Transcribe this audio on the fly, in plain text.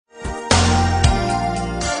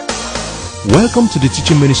Welcome to the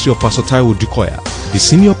teaching ministry of Pastor Taiwo Dukoya, the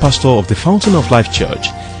senior pastor of the Fountain of Life Church.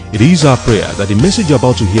 It is our prayer that the message you're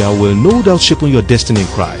about to hear will no doubt shape your destiny in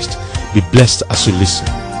Christ. Be blessed as you listen.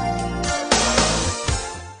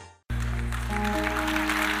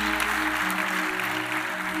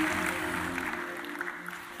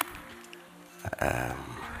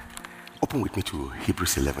 Open with me to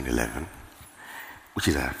Hebrews 11:11, which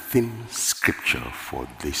is our theme scripture for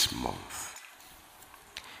this month.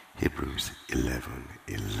 Hebrews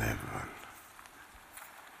 11:11.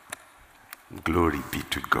 Glory be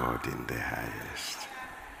to God in the highest.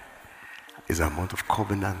 It's a month of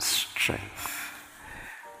covenant strength.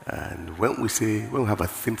 And when we have a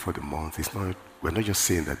theme for the month, we're not just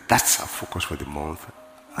saying that that's our focus for the month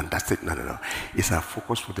and that's it. No. It's our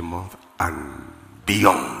focus for the month and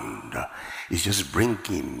beyond. It's just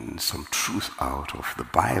bringing some truth out of the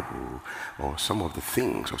Bible or some of the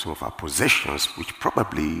things or some of our possessions which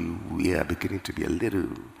probably we are beginning to be a little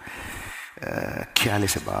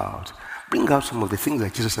careless about. Bring out some of the things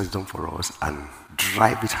that Jesus has done for us and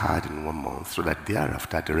drive it hard in 1 month so that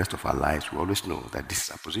thereafter, the rest of our lives, we always know that this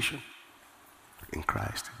is our position in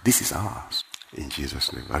Christ. This is ours in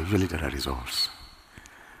Jesus' name. And usually there are results.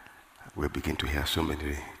 We begin to hear so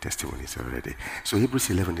many testimonies already. So Hebrews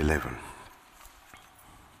 11:11.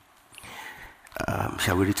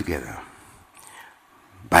 Shall we read together?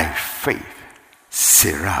 By faith,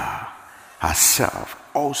 Sarah herself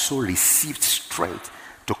also received strength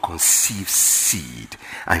to conceive seed,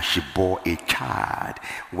 and she bore a child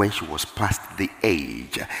when she was past the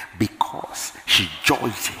age, because she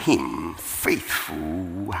judged him faithful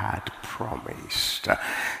who had promised.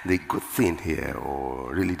 The good thing here,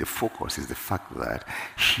 or really the focus, is the fact that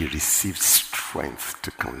she received strength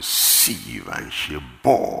to conceive and she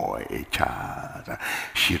bore a child.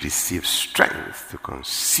 She received strength to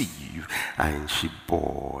conceive and she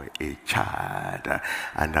bore a child.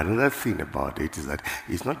 And another thing about it is that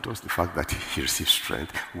it's not just the fact that she received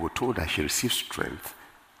strength. We were told that she received strength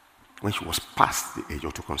when she was past the age,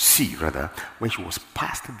 or to conceive rather, when she was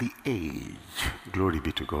past the age. Glory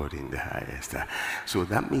be to God in the highest. So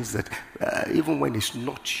that means that even when it's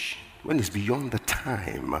beyond the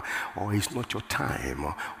time, or it's not your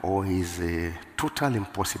time, or is a total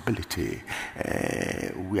impossibility,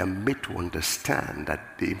 we are made to understand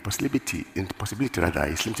that the impossibility rather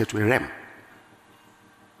is limited to a realm,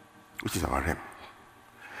 which is our realm.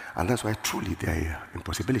 And that's why truly there are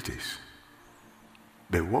impossibilities.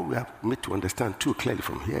 But what we are made to understand too clearly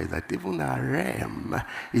from here is that even our realm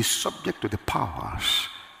is subject to the powers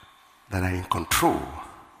that are in control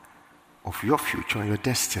of your future and your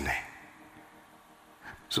destiny.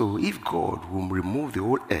 So if God will remove the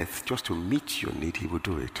whole earth just to meet your need, he will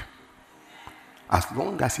do it. As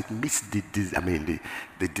long as it meets the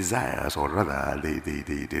desires, or rather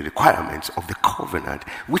the requirements of the covenant,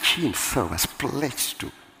 which he himself has pledged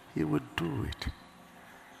to, he will do it.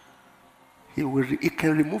 He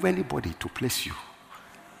can remove anybody to place you.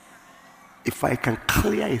 If I can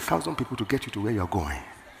clear 1,000 people to get you to where you're going,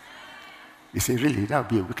 you say, really, that would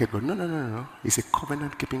be a wicked God. No. He's a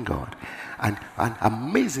covenant-keeping God. And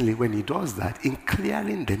amazingly, when he does that, in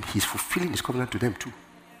clearing them, he's fulfilling his covenant to them too.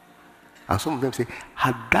 And some of them say,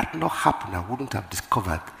 had that not happened, I wouldn't have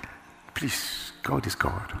discovered. Please, God is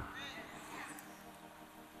God.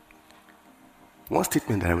 One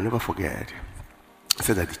statement that I will never forget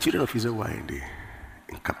said that the children of Israel were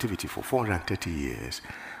in captivity for 430 years.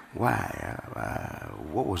 Why?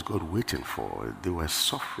 What was God waiting for? They were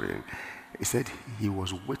suffering. He said he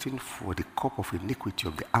was waiting for the cup of iniquity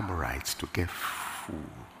of the Amorites to get full.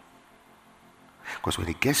 Because when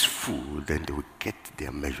it gets full, then they will get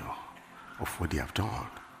their measure of what they have done.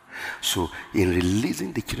 So in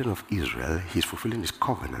releasing the children of Israel, he's fulfilling his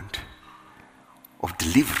covenant of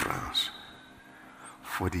deliverance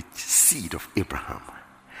for the seed of Abraham.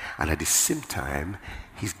 And at the same time,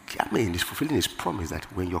 he's fulfilling his promise that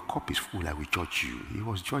when your cup is full, I will judge you. He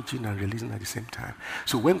was judging and releasing at the same time.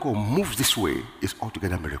 So when God moves this way, it's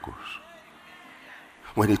altogether miracles.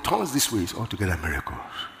 When he turns this way, it's altogether miracles.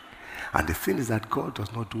 And the thing is that God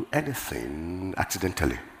does not do anything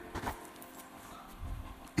accidentally.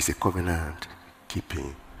 He's a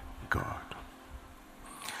covenant-keeping God.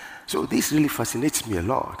 So this really fascinates me a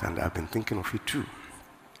lot, and I've been thinking of it too.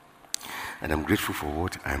 And I'm grateful for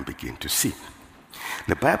what I begin to see.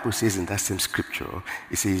 The Bible says in that same scripture,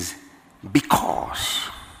 it says, because.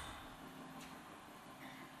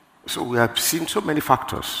 So we have seen so many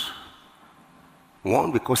factors.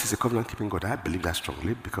 One, because he's a covenant-keeping God. I believe that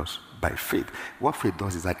strongly, because by faith, what faith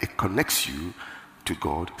does is that it connects you to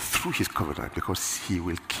God through his covenant, because he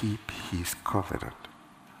will keep his covenant.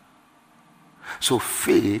 So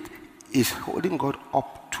faith is holding God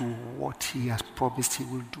up to what he has promised he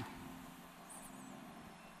will do.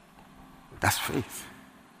 That's faith.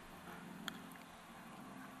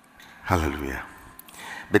 Hallelujah.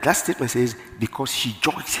 But that statement says, because she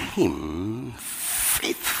judged him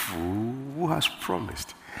faithful who has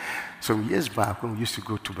promised. Some years back, when we used to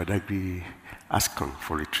go to Badagry, Ascon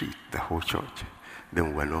for retreat, the whole church, then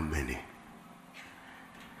we were not many.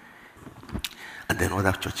 And then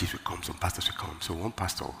other churches would come, some pastors would come. So one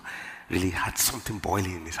pastor really had something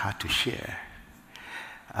boiling in his heart to share.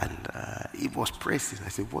 And he was pressing. I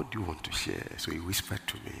said, what do you want to share? So he whispered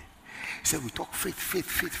to me. He said, we talk faith, faith,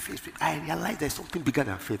 faith, faith, faith. I realized there's something bigger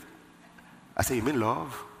than faith. I said, you mean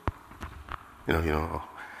love? You know.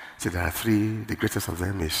 So there are three, the greatest of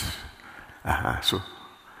them is, So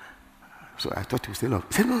I thought he would say love.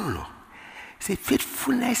 He said, no. He said,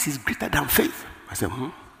 faithfulness is greater than faith. I said,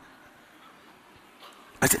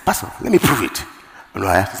 I said, Pastor, let me prove it. No,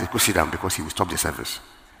 I have to say, go sit down, because he will stop the service.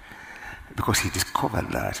 Because he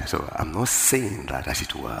discovered that. So I'm not saying that as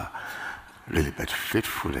it were, really, but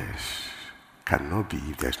faithfulness cannot be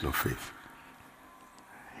if there's no faith.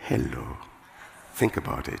 Hello. Think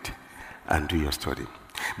about it and do your study.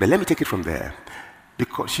 But let me take it from there.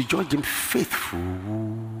 Because she judged him faithful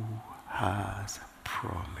who has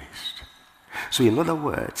promised. So in other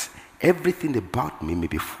words, everything about me may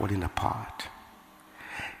be falling apart.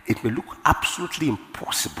 It may look absolutely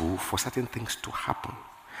impossible for certain things to happen.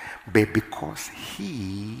 But because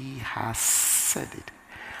he has said it,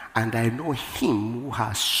 and I know him who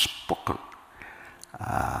has spoken,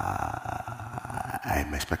 I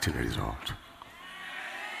am expecting a result.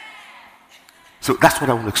 So that's what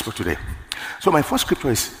I want to explore today. So my first scripture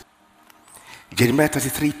is Jeremiah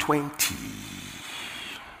 33:20.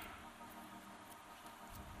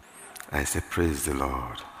 I say, praise the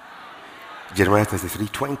Lord. Jeremiah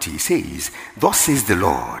 33:20 says, thus says the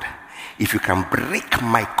Lord, if you can break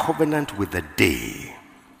my covenant with the day,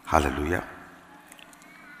 hallelujah,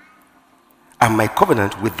 and my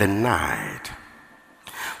covenant with the night,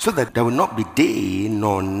 so that there will not be day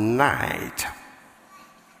nor night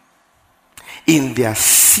in their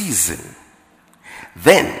season,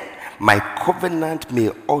 then my covenant may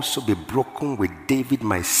also be broken with David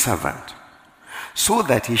my servant, so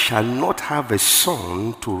that he shall not have a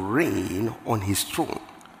son to reign on his throne,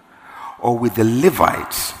 or with the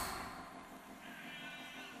Levites,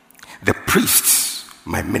 the priests,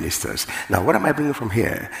 my ministers. Now, what am I bringing from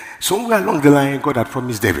here? Somewhere along the line, God had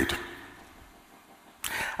promised David.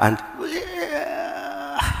 And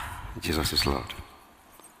Jesus is Lord.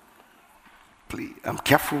 Please, I'm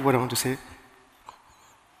careful what I want to say.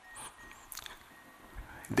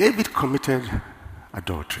 David committed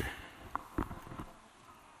adultery.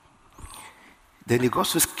 Then he got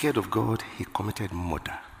so scared of God, he committed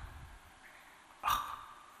murder.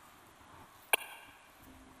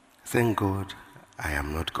 Thank God I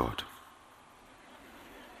am not God.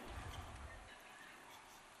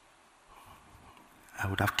 I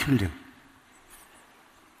would have killed him.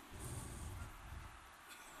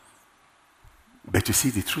 But you see,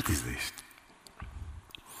 the truth is this.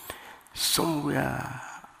 Somewhere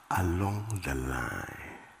along the line,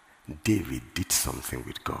 David did something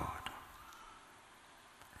with God.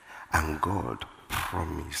 And God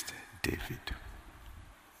promised David.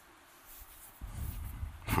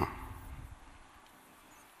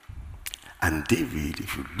 And David,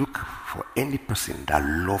 if you look for any person that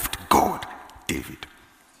loved God, David.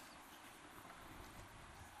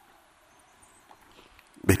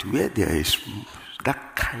 But where there is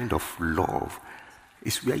that kind of love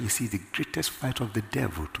is where you see the greatest fight of the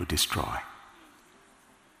devil to destroy.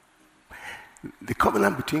 The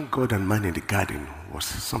covenant between God and man in the garden was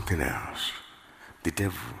something else. The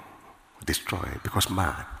devil destroyed because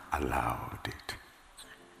man allowed it.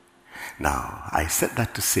 Now, I said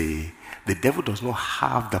that to say the devil does not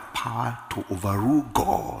have the power to overrule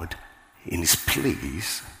God in his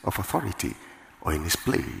place of authority or in his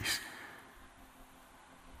place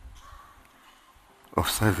of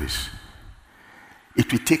service.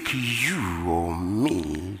 It will take you or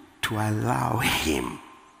me to allow him.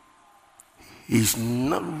 He's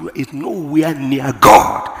nowhere near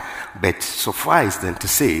God. But suffice then to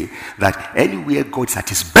say that anywhere God is at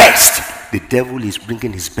his best, the devil is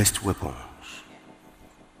bringing his best weapons.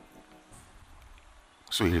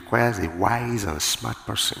 So it requires a wise and smart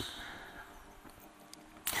person.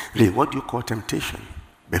 Really, what do you call temptation?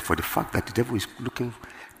 But for the fact that the devil is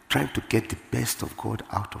trying to get the best of God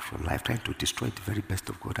out of your life, trying to destroy the very best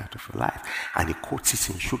of God out of your life, and he coats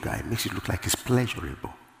it in sugar, it makes it look like it's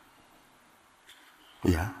pleasurable.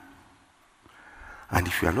 Yeah? And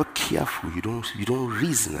if you are not careful, you don't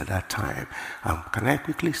reason at that time. Can I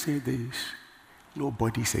quickly say this?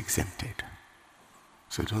 Nobody is exempted.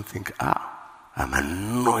 So don't think, I'm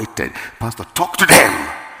anointed. Pastor, talk to them.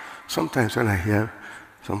 Sometimes when I hear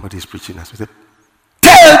somebody is preaching, I say,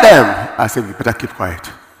 tell them. I say, we better keep quiet.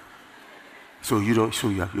 So you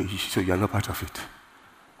are not part of it.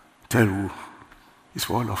 Tell who? It's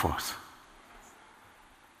for all of us.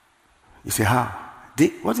 You say, how?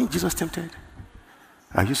 Wasn't Jesus tempted?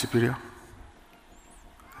 Are you superior?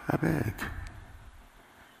 I beg.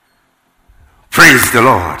 Praise the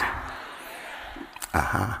Lord.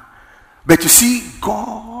 But you see,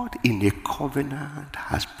 God in a covenant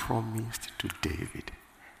has promised to David.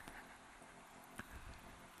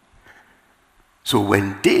 So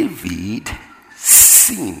when David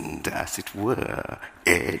sinned, as it were,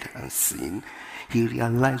 erred and sinned, he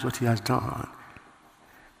realized what he has done.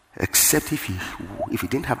 Except if he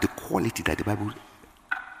didn't have the quality that the Bible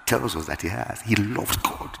tells us that he has, he loved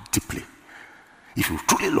God deeply. If you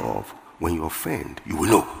truly love, when you offend, you will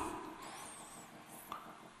know.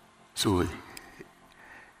 So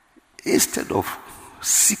instead of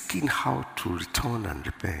seeking how to return and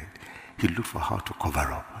repent, he looked for how to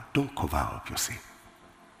cover up. Don't cover up your sin.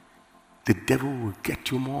 The devil will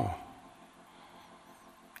get you more.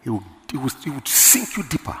 He would sink you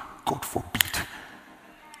deeper. God forbid.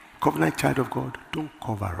 Covenant child of God, don't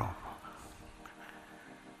cover up.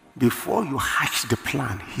 Before you hatched the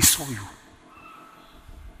plan, he saw you.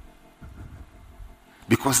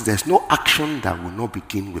 Because there's no action that will not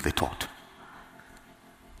begin with a thought.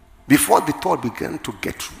 Before the thought began to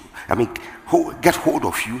get hold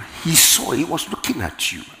of you, he saw, he was looking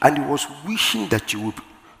at you, and he was wishing that you would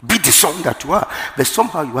be the son that you are. But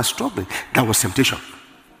somehow you are struggling. That was temptation.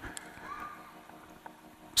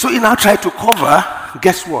 So he now tried to cover,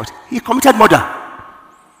 guess what? He committed murder.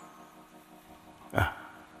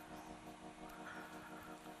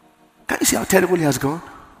 Can you see how terrible he has gone?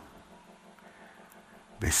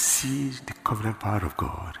 But see the covenant power of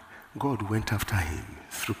God. God went after him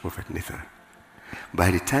through Prophet Nathan.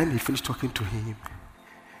 By the time he finished talking to him,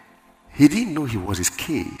 he didn't know he was his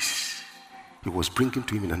case. He was bringing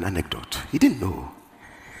to him in an anecdote. He didn't know.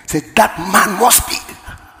 He said, that man must be.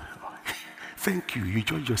 Thank you, you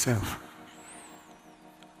judge yourself.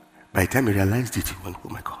 By the time he realized it, he went, oh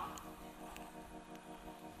my God.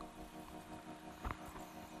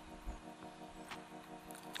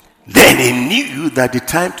 Then he knew that the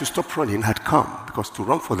time to stop running had come, because to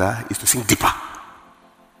run further is to sink deeper.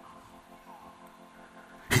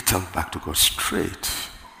 He turned back to God straight.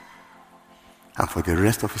 And for the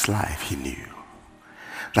rest of his life, he knew.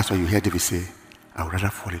 That's why you hear David say, I would rather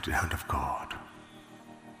fall into the hand of God.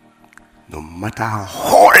 No matter how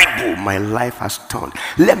horrible my life has turned,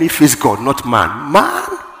 let me face God, not man.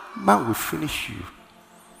 Man will finish you.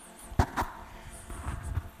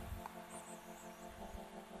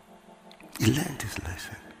 He learned his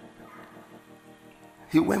lesson.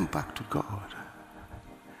 He went back to God.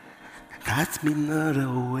 Cast me not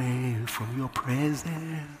away from your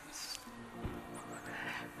presence,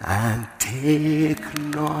 and take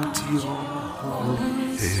not your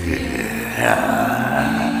Holy Spirit.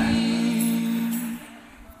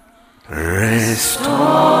 Restore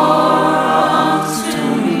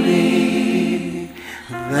unto me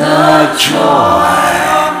the joy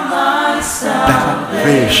of my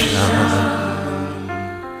salvation.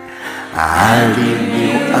 I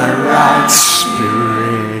renew a right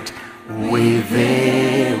spirit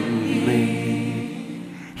within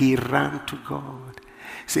me. He ran to God.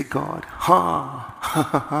 Say, God,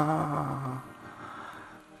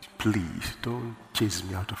 please don't chase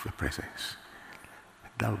me out of your presence.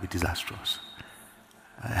 That would be disastrous.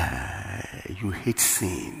 You hate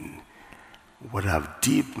sin. What I've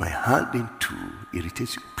dipped my hand into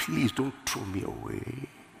irritates you. Please don't throw me away.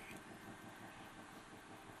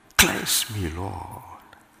 Cleanse me, Lord.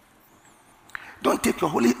 Don't take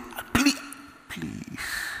your Holy... Please.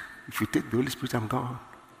 If you take the Holy Spirit, I'm gone.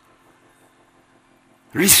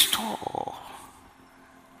 Restore.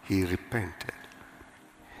 He repented.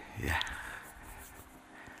 Yeah.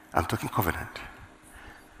 I'm talking covenant.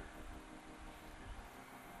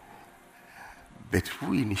 But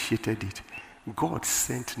who initiated it? God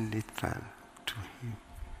sent Nathan to him.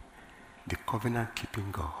 The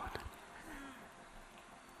covenant-keeping God.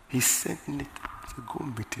 He sent Nathan to go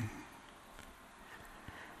meet him.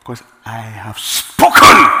 Because I have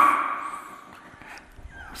spoken.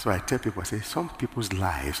 So I tell people, I say, some people's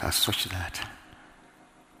lives are such that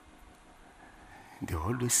they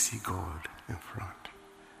always see God in front.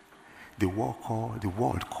 The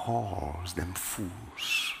world calls them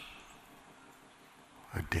fools.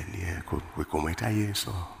 we come at a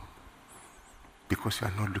so because you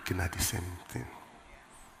are not looking at the same thing.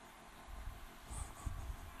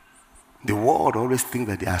 The world always think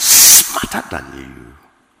that they are smarter than you.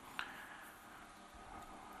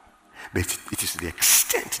 But it is the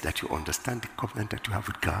extent that you understand the covenant that you have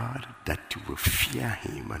with God that you will fear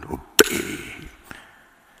him and obey him.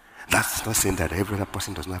 That's not saying that every other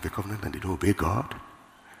person does not have a covenant and they don't obey God.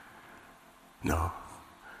 No.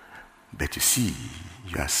 But you see,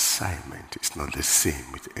 your assignment is not the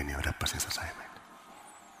same with any other person's assignment.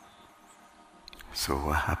 So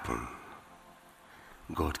what happened?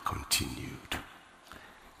 God continued.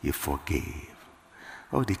 He forgave.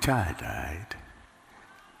 Oh, the child died.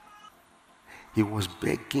 He was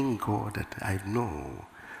begging God that I know.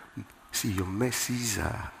 See, your mercies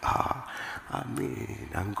are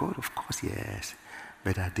and God, of course, yes.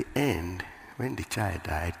 But at the end, when the child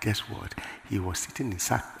died, guess what? He was sitting in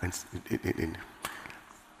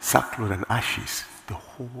sackcloth and ashes the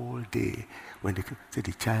whole day. When they said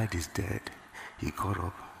the child is dead, he got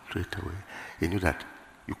up straight away. He knew that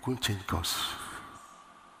you couldn't change God's.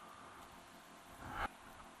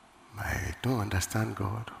 I don't understand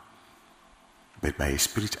God. But by his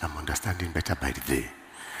spirit, I'm understanding better by the day.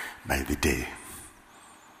 By the day.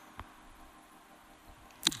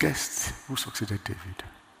 Guess who succeeded David?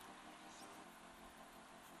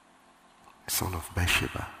 Son of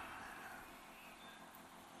Bathsheba.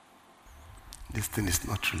 This thing is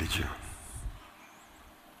not religion.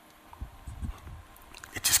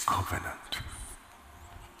 It is covenant.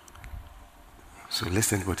 So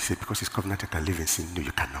lest anybody say, because it's covenant, I can live in sin. No,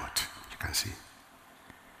 you cannot. You can see.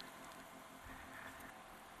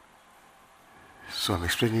 So I'm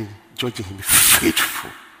explaining, judging him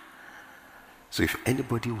faithful. So if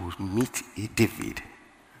anybody will meet a David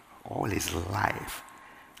all his life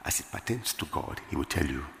as it pertains to God, he will tell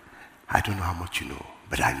you, I don't know how much you know,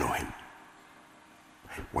 but I know him.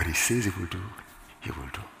 What he says he will do, he will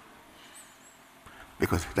do.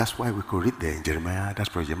 Because that's why we could read there in Jeremiah,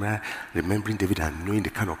 that's why Jeremiah, remembering David and knowing the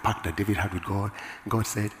kind of pact that David had with God, God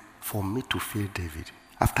said, for me to fear David,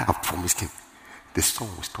 after I've promised him, the sun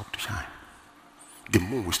will stop to shine. The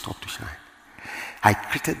moon will stop to shine. I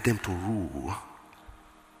created them to rule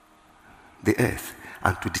the earth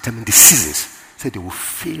and to determine the seasons. So they will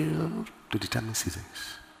fail to determine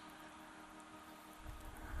seasons.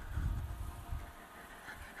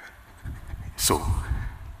 So,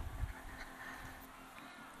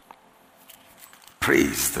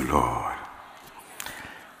 praise the Lord.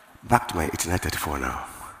 Back to my 1834 now.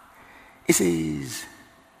 It says,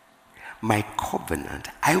 my covenant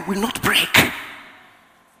I will not break,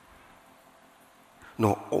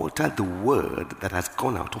 nor alter the word that has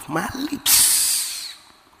gone out of my lips.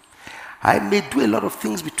 I may do a lot of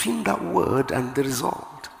things between that word and the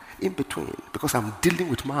result, in between, because I'm dealing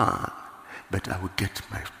with man, but I will get to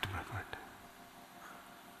my word.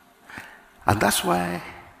 And that's why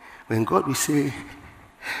when God will say,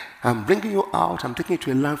 I'm bringing you out, I'm taking you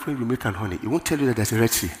to a land where you milk and honey, he won't tell you that there's a Red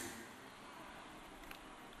Sea.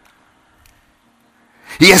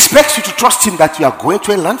 He expects you to trust him that you are going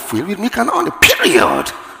to a land filled with milk and honey,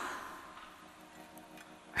 period.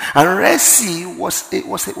 And Red Sea was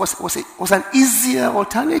an easier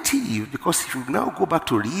alternative, because if you now go back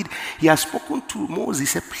to read, he has spoken to Moses,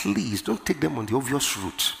 said, please don't take them on the obvious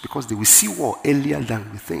route, because they will see war earlier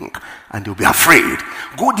than we think and they'll be afraid.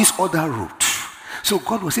 Go this other route. So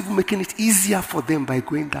God was even making it easier for them by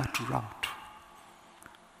going that route.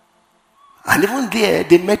 And even there,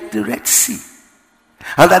 they met the Red Sea.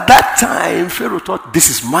 And at that time, Pharaoh thought, this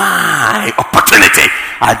is my opportunity.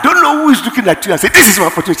 I don't know who is looking at you and saying, this is my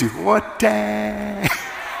opportunity. What?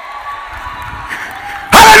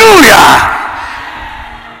 Hallelujah!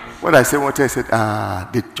 What I said,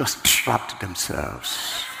 they just trapped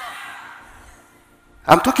themselves.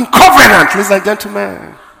 I'm talking covenant, ladies and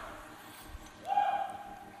gentlemen.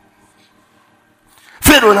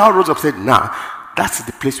 Pharaoh now rose up and said, now, that's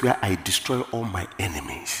the place where I destroy all my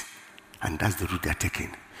enemies. And that's the route they're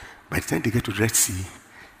taking. By the time they get to the Red Sea,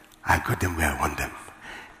 I got them where I want them.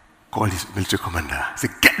 Called his military commander.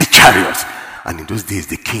 Said, get the chariots. And in those days,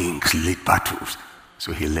 the kings led battles.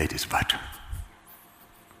 So he led his battle.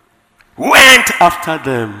 Went after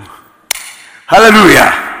them.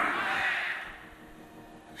 Hallelujah.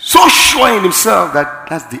 So sure in himself that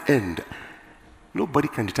that's the end. Nobody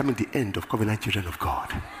can determine the end of covenant children of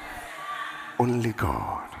God. Only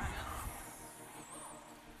God.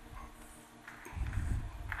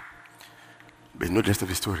 But you know the rest of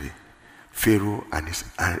the story. Pharaoh and his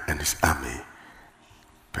army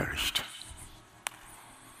perished.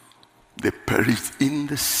 They perished in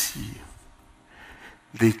the sea.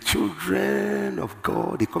 The children of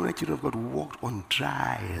God, the covenant children of God, walked on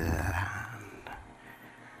dry land.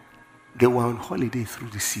 They were on holiday through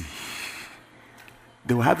the sea.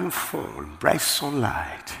 They were having fun, bright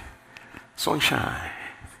sunlight, sunshine.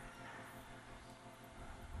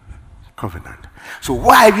 Covenant. So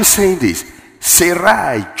why are you saying this?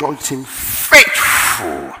 Sarah judged him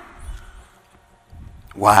faithful.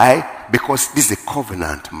 Why? Because this is a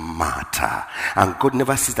covenant matter. And God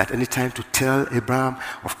never sees that any time to tell Abraham,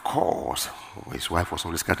 of course, his wife was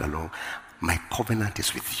always gathered along, my covenant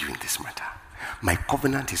is with you in this matter. My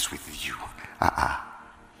covenant is with you.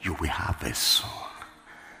 You will have a son.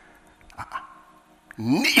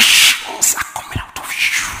 Nations are coming out of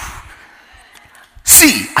you.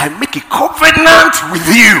 See, I make a covenant with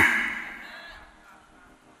you.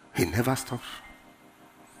 He never stops.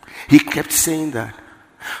 He kept saying that.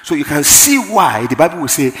 So you can see why the Bible will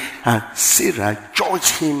say, Sarah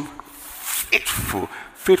judged him faithful.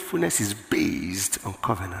 Faithfulness is based on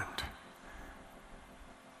covenant.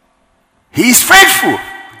 He is faithful.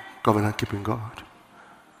 Covenant keeping God.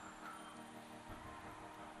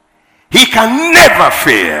 He can never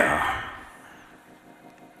fail.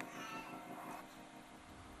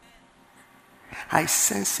 I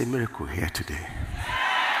sense a miracle here today.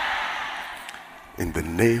 In the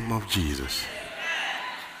name of Jesus.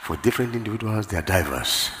 For different individuals, they are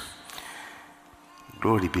diverse.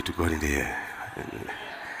 Glory be to God in the air.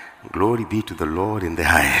 Glory be to the Lord in the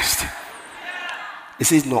highest. It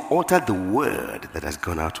says, nor alter the word that has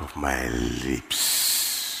gone out of my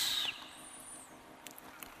lips.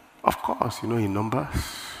 Of course, in Numbers.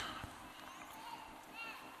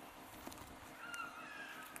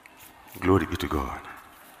 Glory be to God.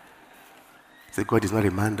 Say, God is not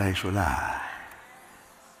a man that he shall lie.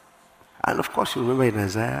 And of course, you remember in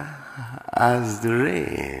Isaiah, as the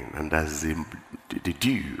rain and as the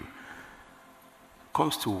dew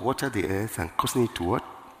comes to water the earth and causing it to what?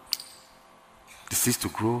 The seeds to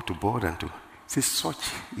grow, to bud, and to... It says,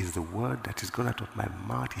 such is the word that is gone out of my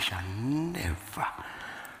mouth. It shall never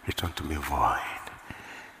return to me void.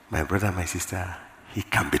 My brother, my sister, he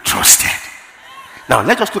can be trusted. Now,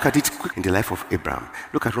 let's just look at it quick in the life of Abraham.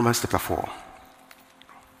 Look at Romans chapter 4.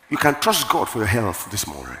 You can trust God for your health this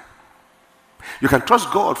morning. You can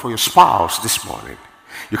trust God for your spouse this morning.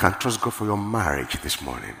 You can trust God for your marriage this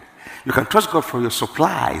morning. You can trust God for your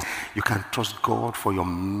supplies. You can trust God for your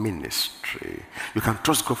ministry. You can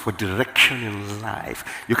trust God for direction in life.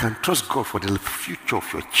 You can trust God for the future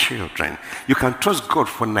of your children. You can trust God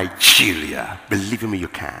for Nigeria. Believe me, you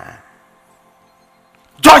can.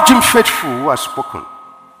 Judge him faithful who has spoken.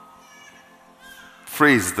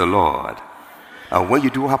 Praise the Lord. And when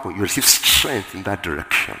you do happen, you receive strength in that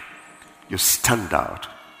direction. You stand out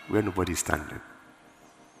where nobody is standing.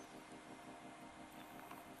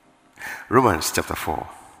 Romans chapter 4.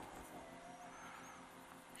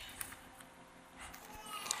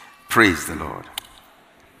 Praise the Lord.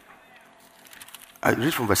 I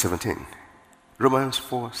read from verse 17. Romans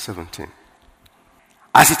 4:17.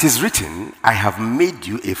 As it is written, I have made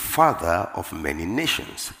you a father of many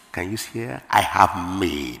nations. Can you see here? I have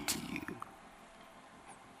made you.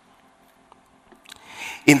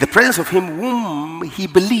 In the presence of him whom he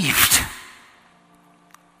believed.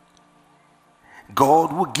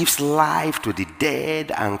 God who gives life to the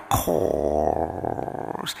dead and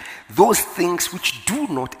calls those things which do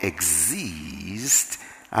not exist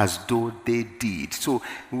as though they did. So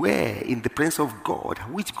where in the presence of God,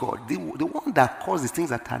 which God? The one that calls the things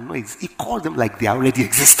that are not exist, he calls them like they are already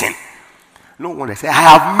existing. No wonder I say, I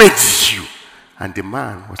have made you. And the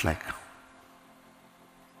man was like,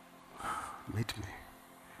 made me.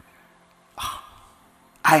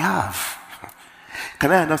 I have.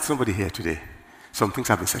 Can I announce somebody here today? Some things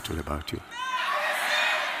have been settled about you.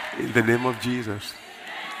 In the name of Jesus.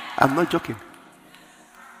 I'm not joking.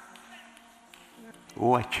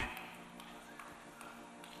 Watch.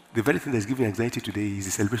 The very thing that's giving anxiety today is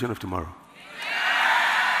the celebration of tomorrow.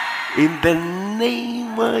 In the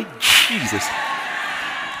name of Jesus.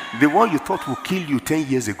 The one you thought would kill you 10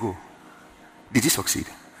 years ago, did he succeed?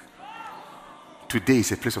 Today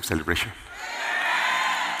is a place of celebration.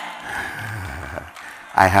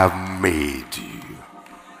 I have made you.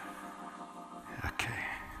 Okay.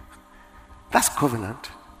 That's covenant.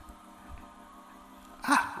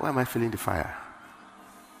 Why am I feeling the fire?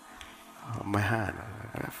 My hand.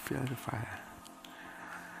 I feel the fire.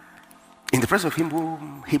 In the presence of him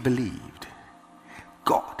whom he believed.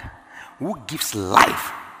 God, who gives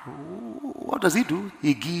life. What does he do?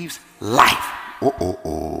 He gives life.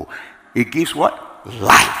 He gives what?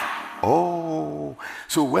 Life. Oh,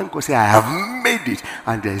 so when God says, I have made it,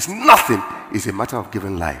 and there is nothing, it's a matter of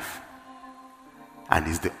giving life. and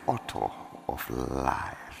is the author of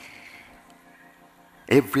life.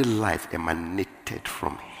 Every life emanated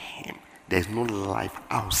from him. There is no life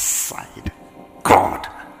outside God.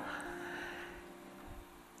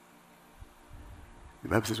 The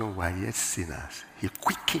Bible says when we are yet sinners, he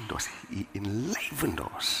quickened us, he enlivened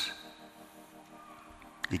us.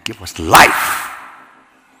 He gave us life.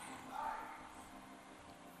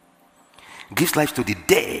 Gives life to the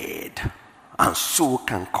dead, and so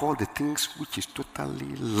can call the things which is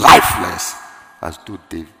totally lifeless as though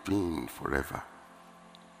they've been forever.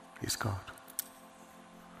 He's God.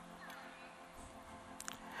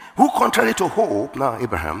 Who, contrary to hope, now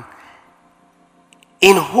Abraham,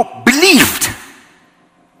 in hope believed,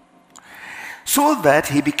 so that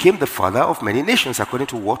he became the father of many nations, according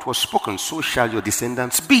to what was spoken, so shall your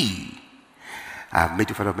descendants be. I have made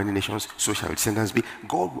you father of many nations, so shall your descendants be.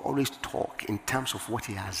 God will always talk in terms of what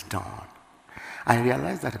he has done. I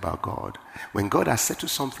realize that about God. When God has said to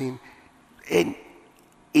something, in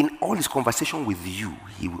all his conversation with you,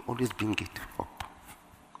 he will always bring it up.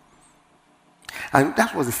 And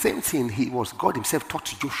that was the same thing God himself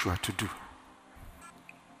taught Joshua to do.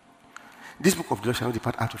 This book of the law shall not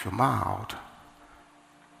depart out of your mouth,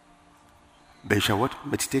 but you shall what?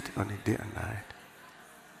 Meditate on it day and night.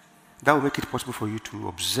 That will make it possible for you to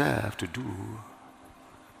observe, to do.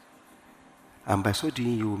 And by so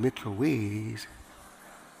doing, you will make your ways.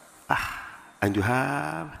 And you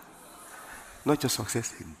have not just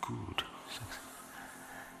success, a good success.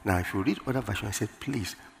 Now, if you read other versions, it says,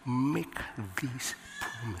 please make these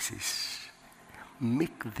promises.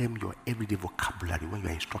 Make them your everyday vocabulary when you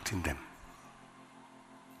are instructing them.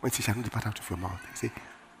 When it shall not depart out of your mouth, say,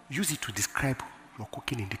 use it to describe your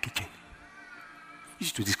cooking in the kitchen. Use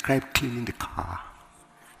it to describe cleaning the car.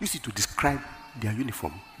 Use it to describe their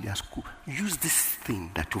uniform, their school. Use this thing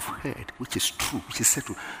that you've heard, which is true, which is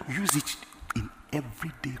settled. Use it in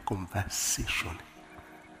everyday conversation.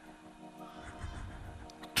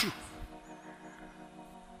 True.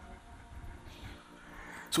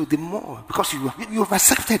 So the more, because you have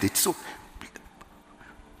accepted it, so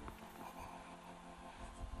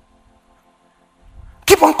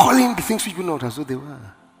keep on calling the things which you know as though they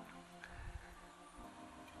were.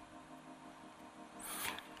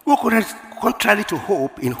 Who, contrary to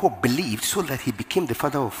hope, in hope believed, so that he became the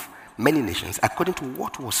father of many nations, according to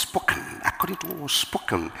what was spoken. According to what was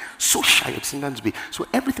spoken, so shall your descendants be. So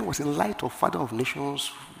everything was in light of father of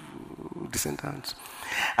nations, descendants.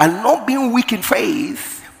 And not being weak in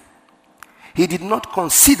faith, he did not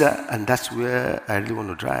consider, and that's where I really want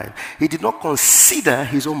to drive, he did not consider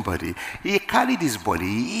his own body. He carried his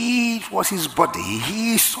body. It was his body.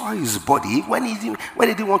 He saw his body. When he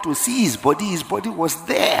didn't want to see his body was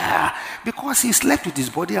there. Because he slept with his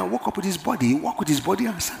body and woke up with his body. He walked with his body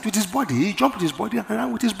and sat with his body. He jumped with his body and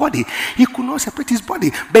ran with his body. He could not separate his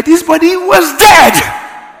body. But his body was dead.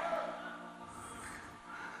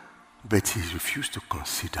 But he refused to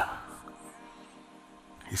consider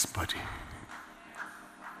his body.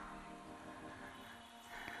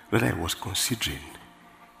 But I was considering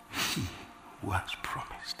he who has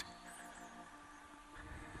promised.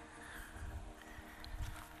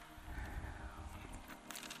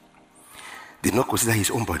 Did not consider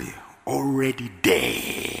his own body already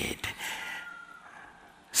dead,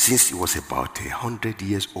 since he was about 100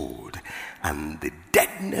 years old, and the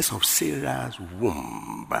deadness of Sarah's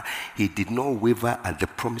womb. He did not waver at the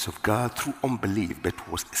promise of God through unbelief,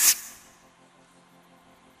 but was.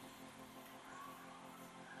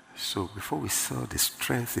 So before we saw the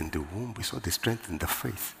strength in the womb, we saw the strength in the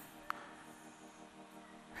faith.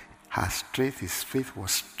 Her strength, his faith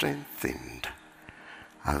was strengthened.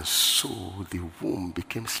 And so the womb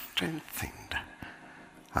became strengthened.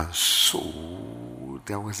 And so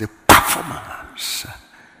there was a performance.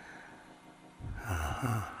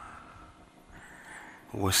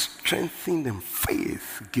 Was strengthened in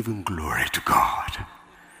faith, giving glory to God.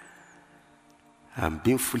 And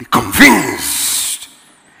being fully convinced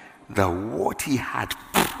that what he had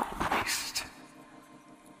promised,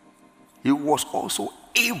 he was also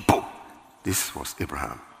able. This was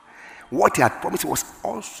Abraham. What he had promised, he was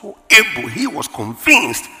also able. He was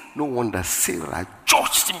convinced. No wonder Sarah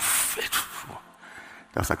judged him faithful.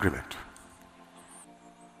 That was agreement.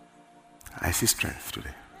 I see strength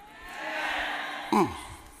today.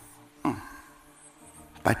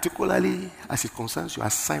 Particularly as it concerns your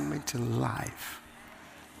assignment in life.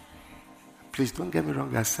 Please don't get me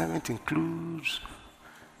wrong, your assignment includes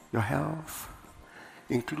your health,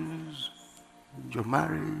 includes your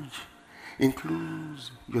marriage,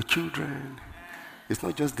 includes your children. It's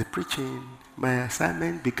not just the preaching. My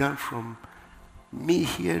assignment began from Me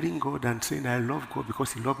hearing God and saying I love God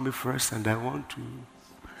because he loved me first and I want to,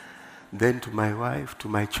 then to my wife, to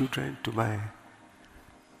my children, to my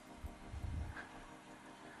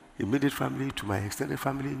immediate family, to my extended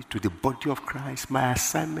family, to the body of Christ. My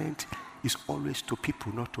assignment is always to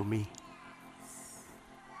people, not to me.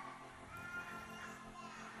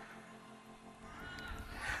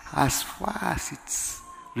 As far as it's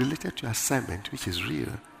related to assignment, which is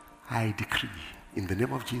real, I decree in the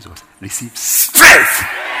name of Jesus, receive strength.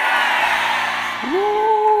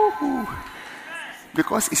 Woo!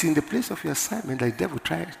 Because it's in the place of your assignment that the devil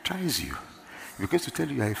tries you. He begins to tell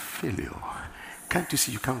you are a failure. Can't you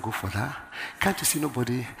see you can't go for that? Can't you see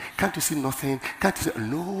nobody? Can't you see nothing? Can't you see?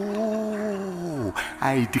 No.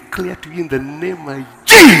 I declare to you in the name of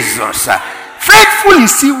Jesus, faithful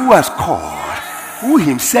is he who has called, who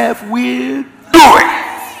himself will do it.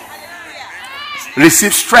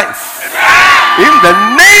 Receive strength. In the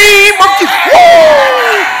name of Jesus.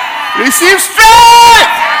 Woo! Receive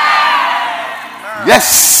strength. Yes.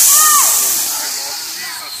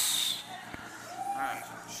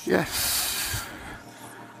 Yes.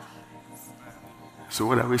 So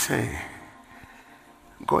what are we saying?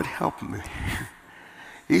 God help me.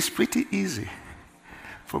 It's pretty easy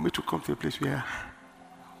for me to come to a place where,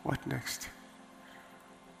 what next?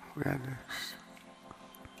 Where next?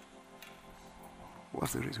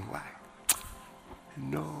 What's the reason why?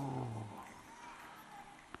 No.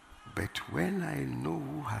 But when I know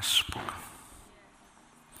who has spoken,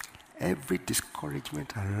 every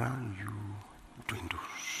discouragement around you dwindles.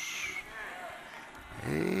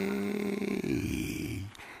 Hey.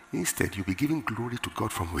 Instead, you'll be giving glory to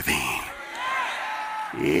God from within.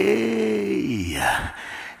 Hey.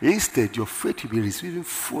 Instead, your faith will be receiving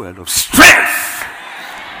fuel of strength.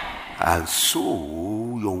 And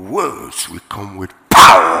so, your words will come with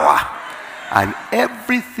power. And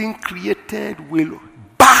everything created will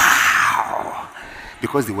bow.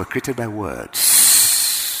 Because they were created by words.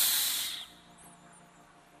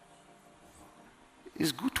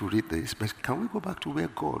 It's good to read this, but can we go back to where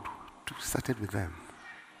God started with them?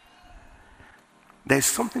 There's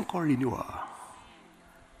something called renewal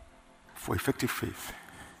for effective faith.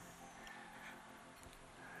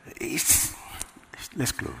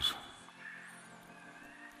 Let's close.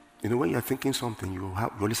 You know, when you're thinking something, you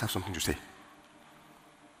always have something to say.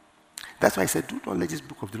 That's why I said, do not let this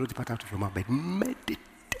book of the Lord depart out of your mouth, but meditate.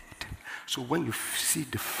 So when you see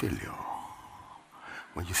the failure,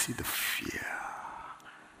 when you see the fear,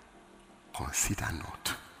 consider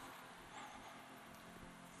not.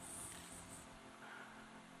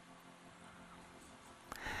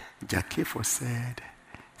 Jacob said,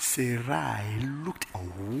 Sarai looked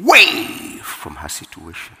away from her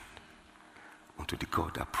situation unto the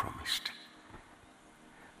God that promised.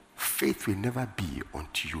 Faith will never be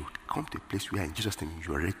until you come to a place where in Jesus' name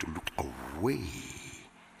you are ready to look away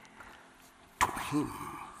to him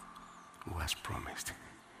who has promised.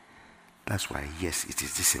 That's why, yes, it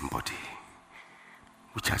is this same body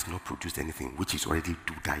which has not produced anything, which is already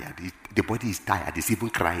too tired. The body is tired. It's even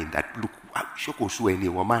crying that, look,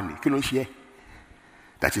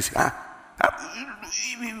 that is,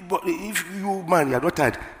 if you, man, you are not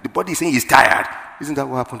tired, the body is saying he's tired. Isn't that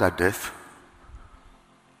what happened at death?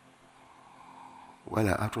 Well,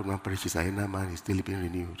 after one perishes, the inner man is still being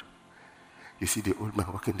renewed. You see the old man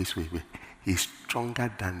walking this way. He's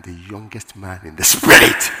stronger than the youngest man in the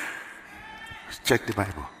spirit. Check the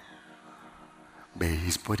Bible. But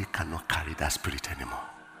his body cannot carry that spirit anymore.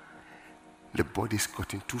 The body is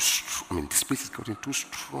getting too strong. The spirit is getting too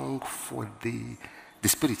strong for the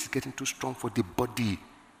spirit is getting too strong for the body.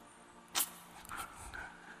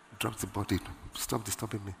 Drop the body. Stop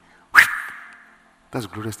disturbing me. That's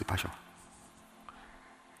glorious departure.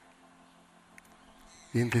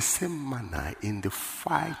 In the same manner, in the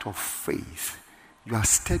fight of faith, you are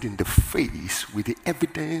stared in the face with the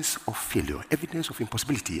evidence of failure, evidence of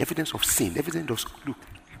impossibility, evidence of sin, evidence of, look,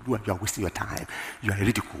 you are wasting your time, you are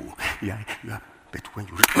ridicule, but when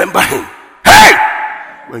you remember him, hey!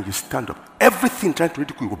 When you stand up, everything trying to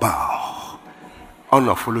ridicule will bow.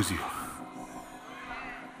 Honor follows you.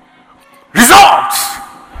 Results!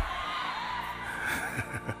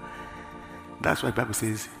 That's why the Bible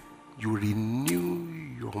says, you renew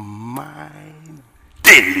your mind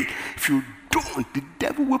daily. If you don't, the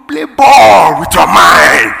devil will play ball with your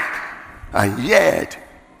mind. And yet,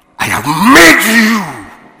 I have made you.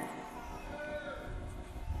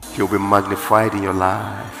 He'll be magnified in your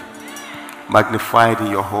life, magnified in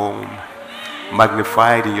your home,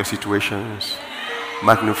 magnified in your situations,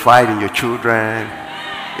 magnified in your children,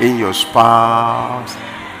 in your spouse,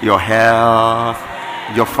 your health,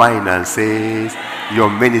 your finances, your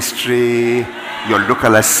ministry, your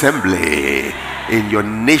local assembly, in your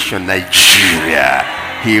nation, Nigeria.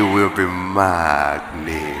 He will be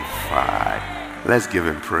magnified. Let's give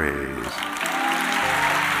him praise.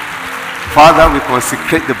 Father, we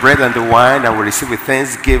consecrate the bread and the wine and we receive with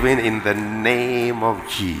thanksgiving in the name of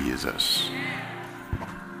Jesus.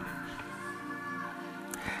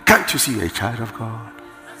 Can't you see you're a child of God?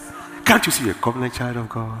 Can't you see you're a covenant child of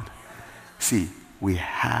God? See, we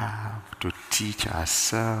have to teach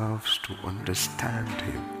ourselves to understand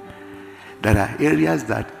him. There are areas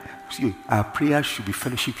that, see, our prayers should be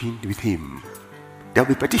fellowshipping with him. There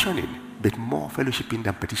will be petitioning, but more fellowshipping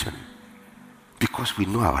than petitioning. Because we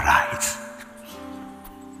know our rights.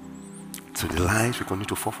 So the lines we continue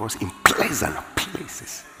to fall for us in pleasant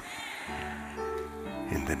places.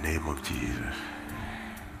 In the name of Jesus.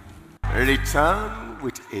 Return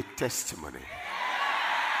with a testimony.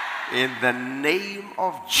 In the name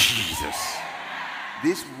of Jesus.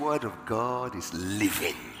 This word of God is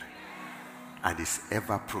living and is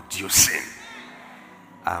ever producing.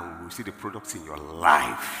 And we'll see the products in your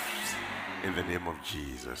life. In the name of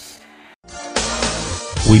Jesus.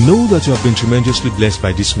 We know that you have been tremendously blessed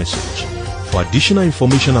by this message. For additional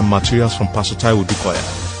information and materials from Pastor Taiwo Odukoya,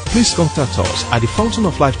 please contact us at the Fountain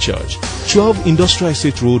of Life Church, 12 Industrial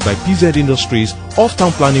Estate Road by PZ Industries, off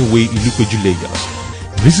Town Planning Way, Ilupeju, Lagos.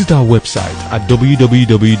 Visit our website at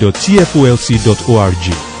www.tfolc.org.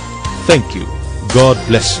 Thank you. God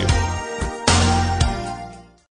bless you.